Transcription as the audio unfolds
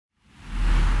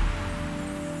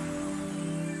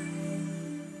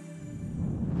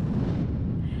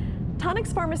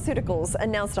TONIX Pharmaceuticals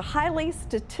announced a highly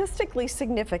statistically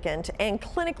significant and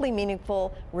clinically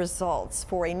meaningful results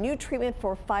for a new treatment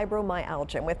for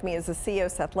fibromyalgia. And with me is the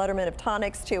CEO, Seth Letterman of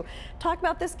TONIX, to talk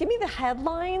about this. Give me the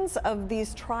headlines of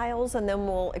these trials, and then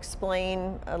we'll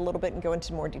explain a little bit and go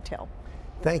into more detail.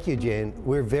 Thank you, Jane.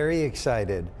 We're very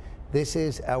excited. This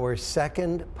is our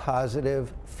second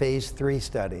positive phase 3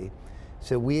 study.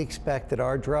 So we expect that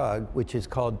our drug, which is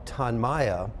called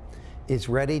Tonmya, is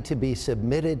ready to be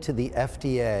submitted to the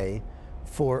FDA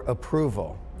for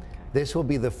approval. Okay. This will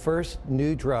be the first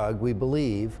new drug, we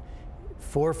believe,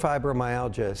 for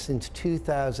fibromyalgia since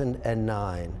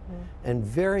 2009. And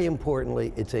very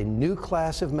importantly, it's a new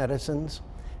class of medicines,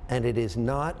 and it is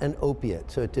not an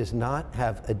opiate, so it does not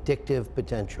have addictive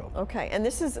potential. Okay, and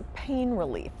this is pain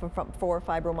relief for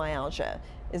fibromyalgia,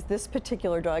 is this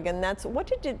particular drug, and that's, what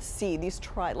did it see, these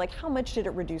trials, like how much did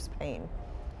it reduce pain?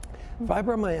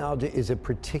 Fibromyalgia is a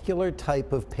particular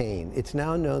type of pain. It's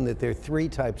now known that there are 3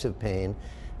 types of pain,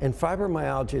 and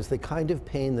fibromyalgia is the kind of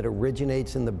pain that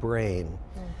originates in the brain.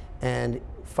 And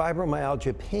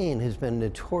fibromyalgia pain has been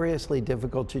notoriously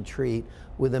difficult to treat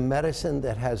with a medicine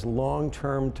that has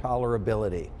long-term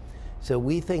tolerability. So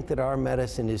we think that our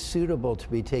medicine is suitable to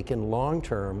be taken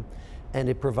long-term, and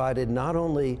it provided not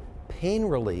only pain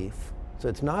relief, so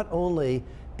it's not only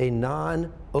a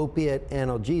non-opiate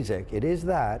analgesic, it is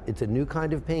that, it's a new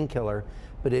kind of painkiller,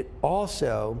 but it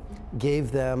also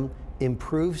gave them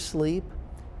improved sleep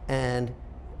and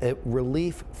a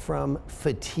relief from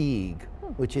fatigue,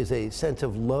 which is a sense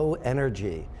of low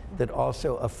energy that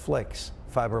also afflicts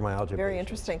fibromyalgia. Very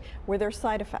interesting. Were there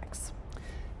side effects?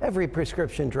 Every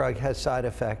prescription drug has side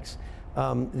effects.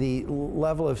 The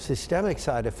level of systemic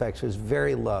side effects was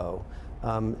very low.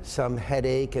 Some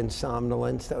headache and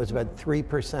somnolence, that was about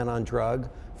 3% on drug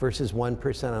versus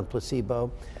 1% on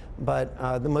placebo. But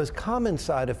the most common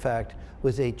side effect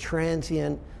was a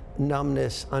transient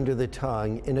numbness under the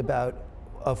tongue in about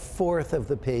 1/4 of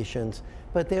the patients,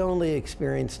 but they only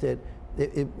experienced it.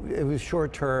 It was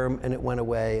short term, and it went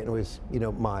away, and it was,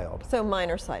 mild. So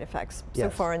minor side effects so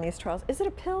far in these trials. Is it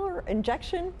a pill or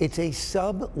injection? It's a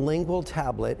sublingual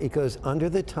tablet. It goes under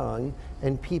the tongue,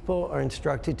 and people are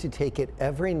instructed to take it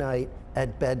every night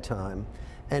at bedtime.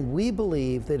 And we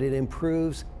believe that it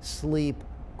improves sleep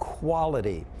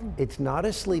quality. It's not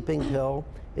a sleeping pill.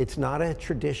 It's not a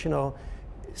traditional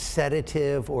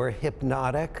sedative or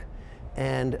hypnotic.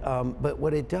 And but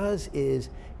what it does is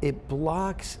it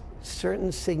blocks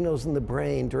certain signals in the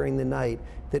brain during the night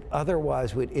that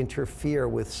otherwise would interfere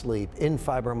with sleep in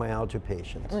fibromyalgia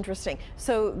patients. Interesting.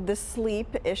 So the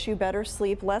sleep issue, better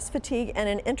sleep, less fatigue, and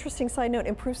an interesting side note,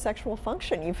 improved sexual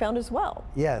function you found as well.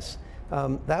 Yes,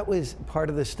 that was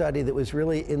part of the study that was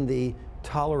really in the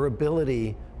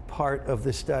tolerability part of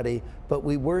the study, but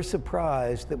we were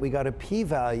surprised that we got a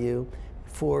p-value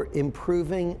for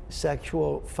improving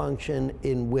sexual function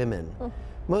in women.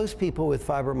 Most people with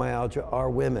fibromyalgia are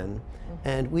women,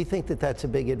 and we think that that's a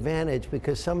big advantage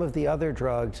because some of the other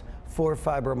drugs for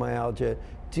fibromyalgia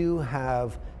do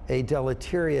have a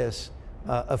deleterious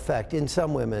effect in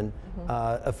some women,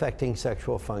 affecting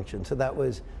sexual function. So that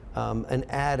was an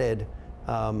added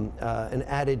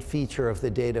feature of the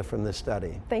data from the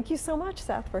study. Thank you so much,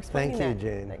 Seth, for explaining that. Thank you,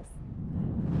 Jane. Thanks.